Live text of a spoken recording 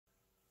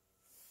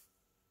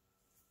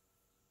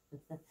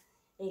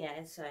Hey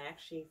guys, so I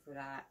actually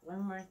forgot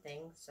one more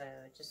thing. So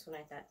just when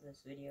I thought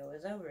this video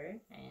was over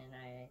and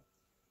I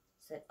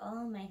said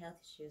all my health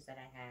issues that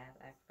I have,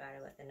 I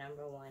forgot about the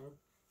number one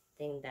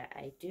thing that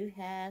I do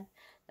have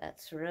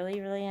that's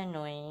really, really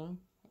annoying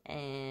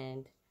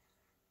and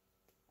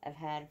I've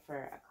had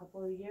for a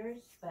couple of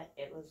years, but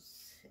it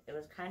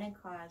was kind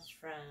of caused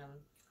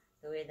from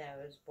the way that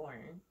I was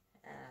born.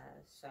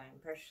 So I'm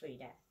partially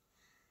deaf,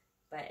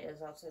 but it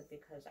was also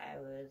because I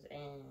was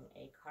in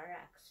a car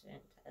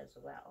accident as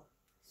well.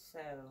 So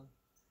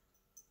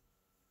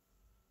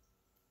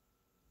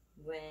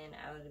when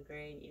I was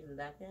grade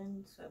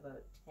 11, so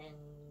about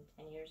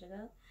 10 years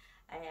ago,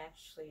 I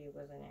actually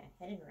was in a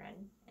hit and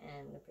run,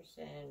 and the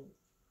person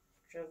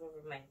drove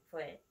over my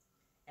foot,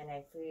 and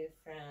I flew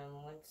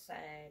from one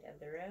side of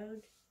the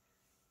road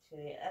to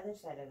the other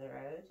side of the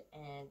road,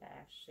 and I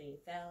actually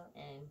fell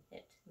and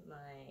hit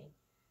my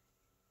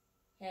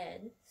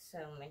head, so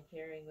my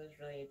hearing was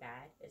really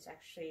bad. It's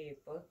actually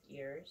both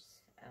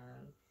ears,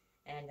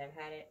 and I've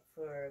had it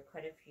for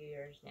quite a few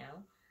years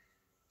now.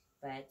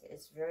 But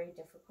it's very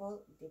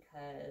difficult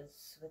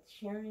because with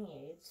hearing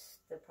aids,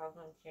 the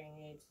problem with hearing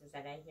aids is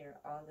that I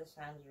hear all the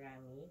sounds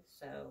around me.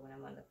 So when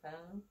I'm on the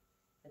phone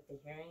with the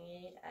hearing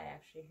aid, I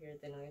actually hear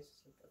the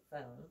noises of the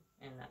phone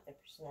and not the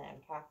person that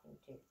I'm talking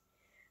to.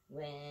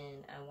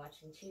 When I'm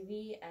watching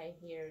TV, I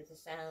hear the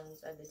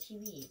sounds of the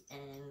TV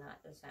and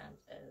not the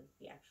sounds of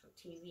the actual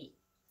TV.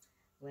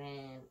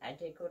 When I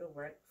did go to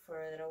work for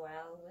a little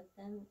while with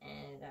them,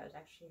 and I was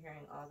actually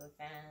hearing all the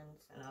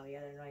fans and all the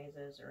other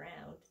noises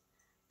around,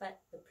 but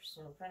the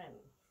person in front of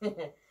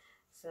me.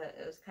 So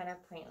it was kind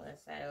of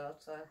pointless. I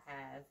also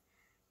have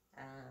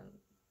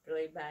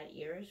really bad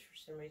ears.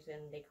 For some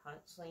reason, they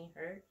constantly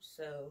hurt.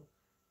 So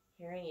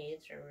hearing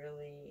aids are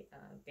really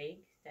big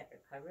that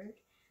are covered.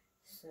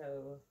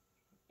 So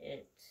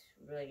it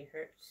really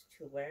hurts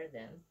to wear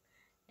them.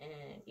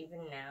 And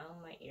even now,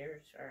 my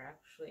ears are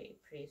actually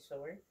pretty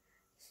sore.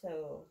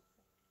 So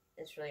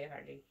it's really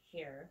hard to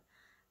hear.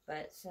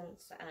 But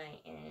since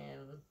I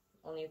am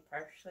only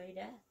partially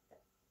deaf,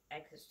 I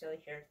could still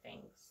hear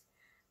things.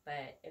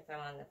 But if I'm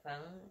on the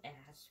phone, it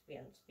has to be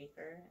on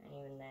speaker, and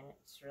even then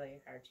it's really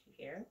hard to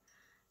hear.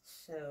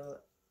 So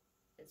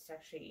it's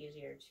actually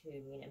easier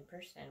to meet in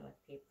person with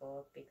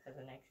people because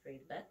then I could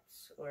read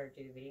lips or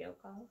do video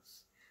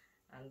calls.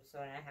 So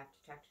when I have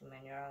to talk to my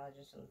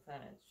neurologist on the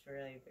phone, it's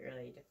really,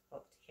 really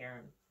difficult to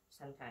hear him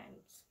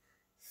sometimes.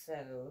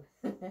 So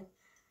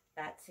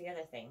that's the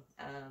other thing.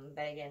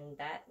 But again,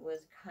 that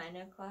was kind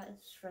of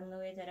caused from the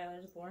way that I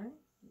was born,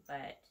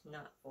 but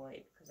not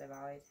fully, because I've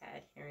always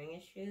had hearing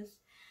issues.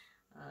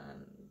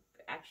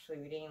 Actually,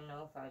 we didn't even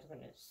know if I was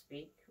going to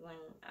speak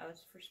when I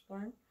was first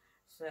born.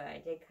 So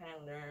I did kind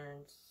of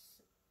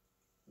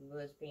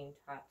was being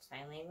taught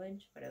sign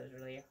language, but it was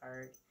really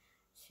hard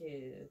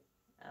to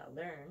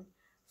learn.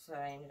 So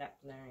I ended up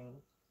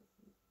learning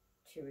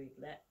to read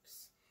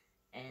lips.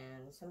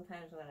 And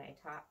sometimes when I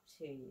talk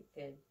to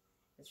kids,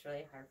 it's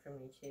really hard for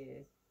me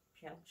to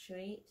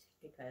punctuate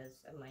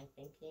because of my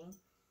thinking.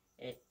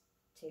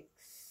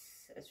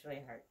 It's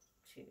really hard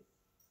to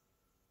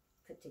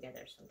put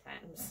together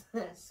sometimes.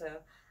 So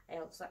I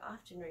also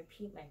often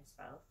repeat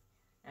myself,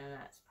 and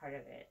that's part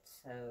of it.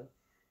 So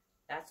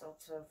that's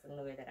also from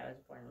the way that I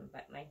was born.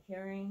 But my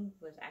hearing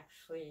was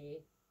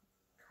actually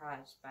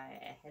caused by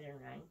a hit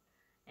and run.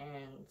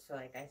 And so,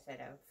 like I said,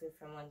 I flew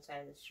from one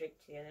side of the street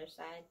to the other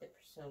side. The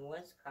person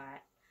was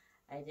caught.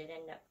 I did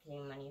end up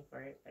getting money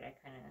for it, but I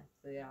kind of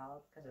blew it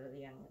all because I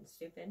was young and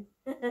stupid.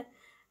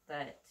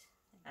 But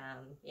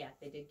yeah,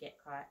 they did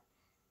get caught.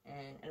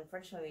 And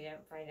unfortunately, we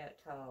didn't find out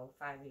till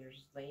 5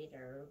 years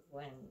later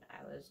when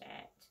I was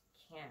at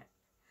camp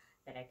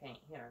that I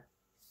couldn't hear.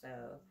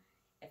 So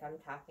if I'm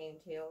talking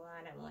to you a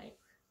lot, I'm like,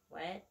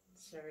 what?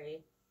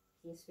 Sorry,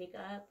 can you speak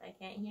up? I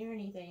can't hear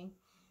anything.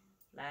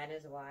 That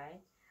is why.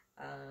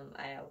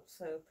 I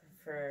also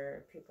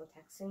prefer people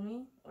texting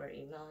me or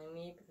emailing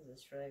me because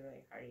it's really,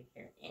 really hard to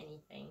hear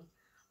anything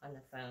on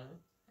the phone.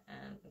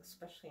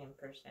 Especially in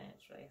person,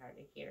 it's really hard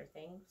to hear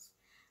things.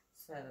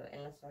 So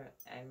unless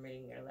I'm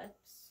reading your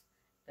lips,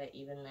 but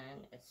even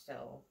then, it's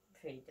still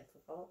pretty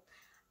difficult.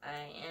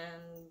 I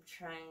am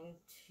trying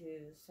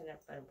to set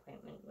up an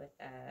appointment with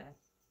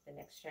the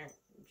next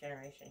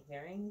generation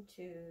hearing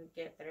to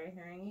get better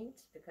hearing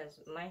aids because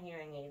my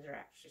hearing aids are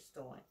actually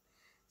stolen.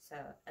 So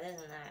other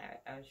than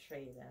that, I would show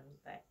you them,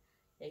 but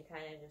they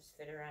kind of just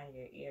fit around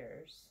your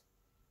ears,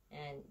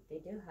 and they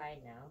do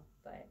hide now,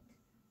 but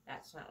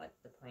that's not what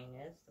the point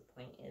is. The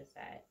point is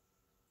that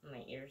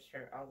my ears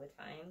hurt all the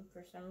time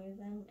for some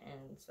reason,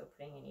 and so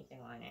putting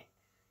anything on it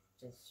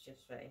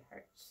just really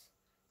hurts.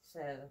 So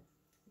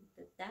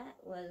that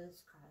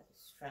was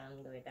caused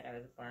from the way that I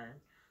was born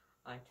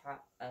on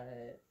top of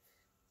a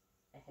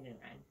hit and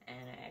run,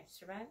 and I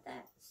survived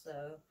that.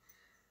 So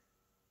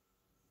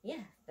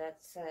yeah,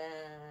 that's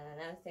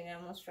another thing I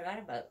almost forgot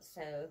about.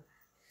 So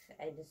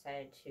I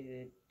decided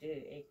to do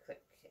a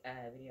quick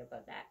video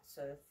about that.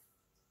 So if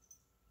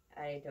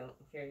I don't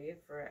hear you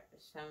for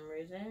some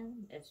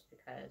reason, it's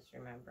because,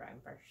 remember,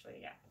 I'm partially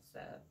deaf.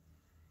 So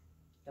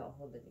don't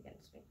hold it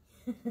against me.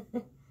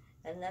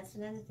 And that's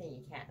another thing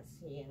you can't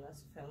see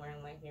unless if I'm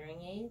wearing my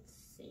hearing aids,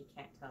 so you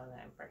can't tell that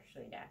I'm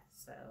partially deaf.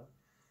 So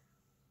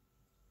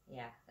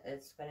yeah,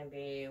 it's going to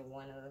be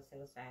one of those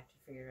things I have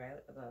to figure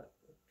out about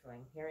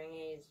doing hearing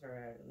aids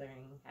or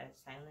learning how to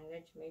sign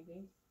language.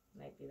 Maybe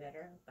might be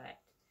better,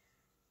 but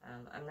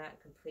I'm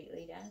not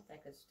completely deaf. I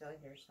could still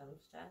hear some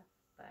stuff,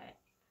 but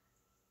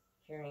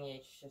hearing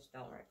aids just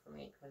don't work for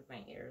me because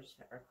my ears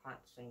are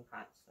constantly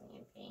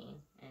in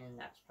pain, and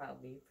that's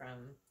probably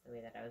from the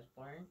way that I was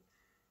born.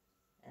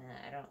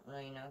 I don't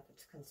really know if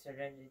it's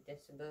considered a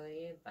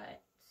disability, but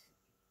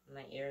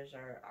my ears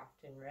are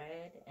often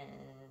red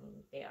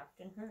and they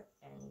often hurt,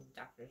 and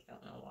doctors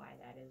don't know why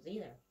that is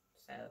either.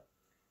 So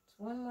it's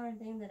one more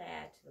thing that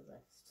I add to the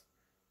list.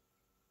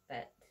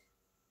 But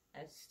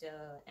I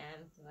still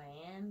am who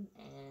I am,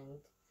 and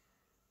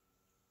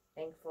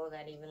thankful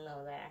that even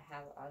though that I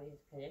have all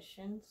these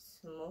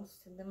conditions,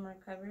 most of them are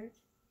covered.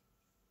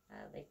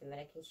 Like the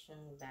medication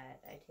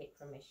that I take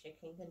for my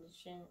shaking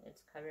condition,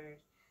 it's covered.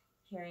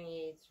 Hearing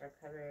aids are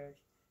covered.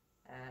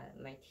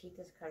 My teeth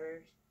is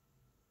covered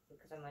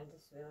because I'm on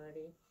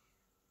disability,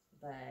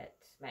 but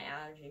my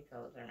allergy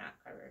pills are not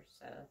covered,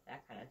 so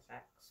that kind of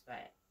sucks.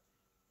 But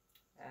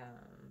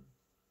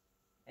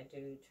I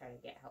do try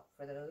to get help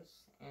for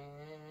those,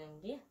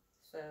 and yeah.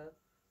 So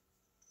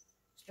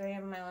story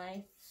of my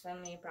life, so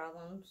many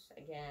problems.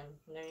 Again,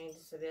 learning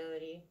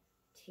disability,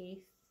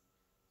 teeth,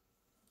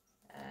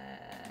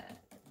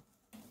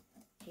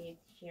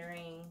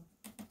 hearing,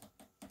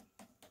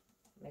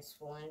 my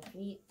swollen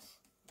feet,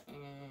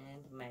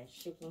 and my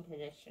shaking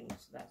condition.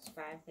 So that's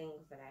 5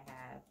 things that I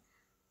have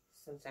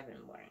since I've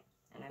been born.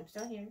 And I'm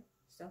still here,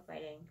 still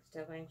fighting,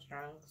 still going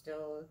strong,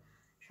 still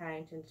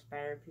trying to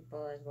inspire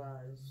people, as well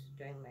as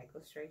doing my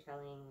ghost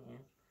storytelling and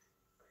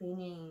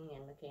cleaning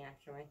and looking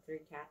after my 3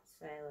 cats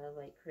that I love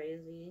like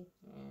crazy,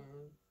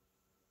 and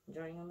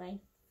enjoying life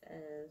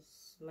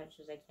as much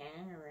as I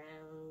can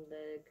around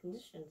the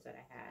conditions that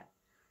I have.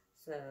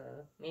 So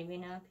maybe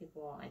now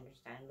people will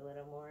understand a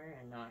little more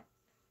and not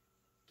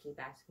keep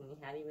asking me,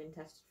 have you been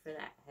tested for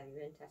that? Have you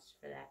been tested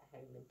for that?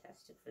 Have you been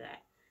tested for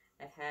that?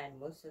 I've had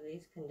most of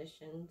these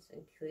conditions,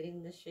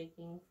 including the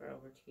shaking, for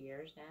over 2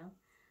 years now.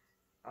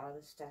 All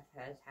this stuff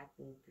has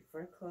happened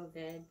before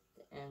COVID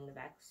and the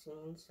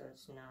vaccine, so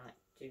it's not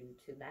due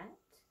to that.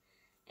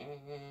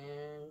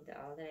 And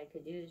all that I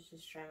could do is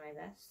just try my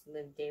best,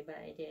 live day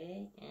by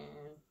day,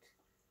 and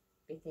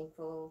be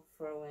thankful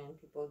for when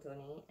people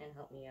donate and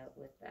help me out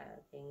with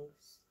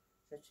things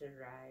such as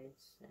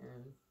rides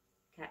and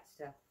cat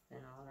stuff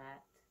and all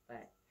that.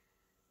 But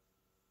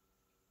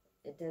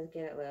it does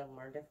get a little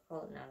more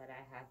difficult now that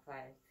I have 5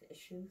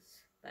 issues,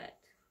 but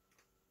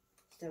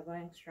still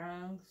going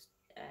strong.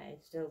 I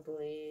still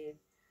believe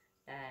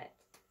that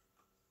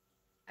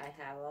I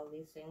have all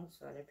these things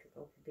so other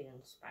people could be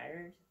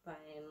inspired by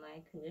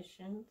my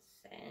conditions,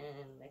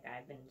 and like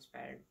I've been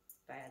inspired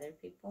by other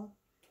people,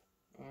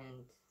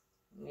 and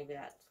maybe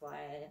that's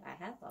why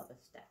I have all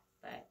this stuff.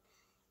 But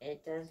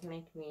it does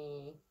make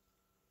me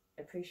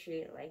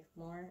appreciate life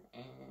more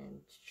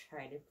and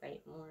try to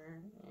fight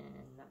more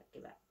and not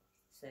give up.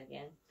 So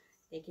again,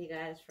 thank you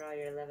guys for all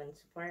your love and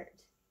support,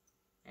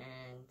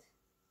 and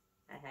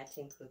I had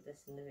to include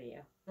this in the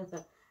video.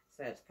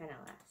 So it's kind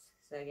of last.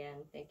 So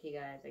again, thank you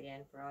guys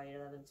again for all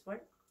your love and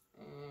support,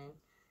 and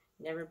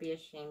never be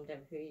ashamed of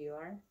who you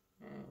are,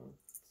 and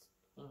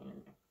hang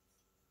in there.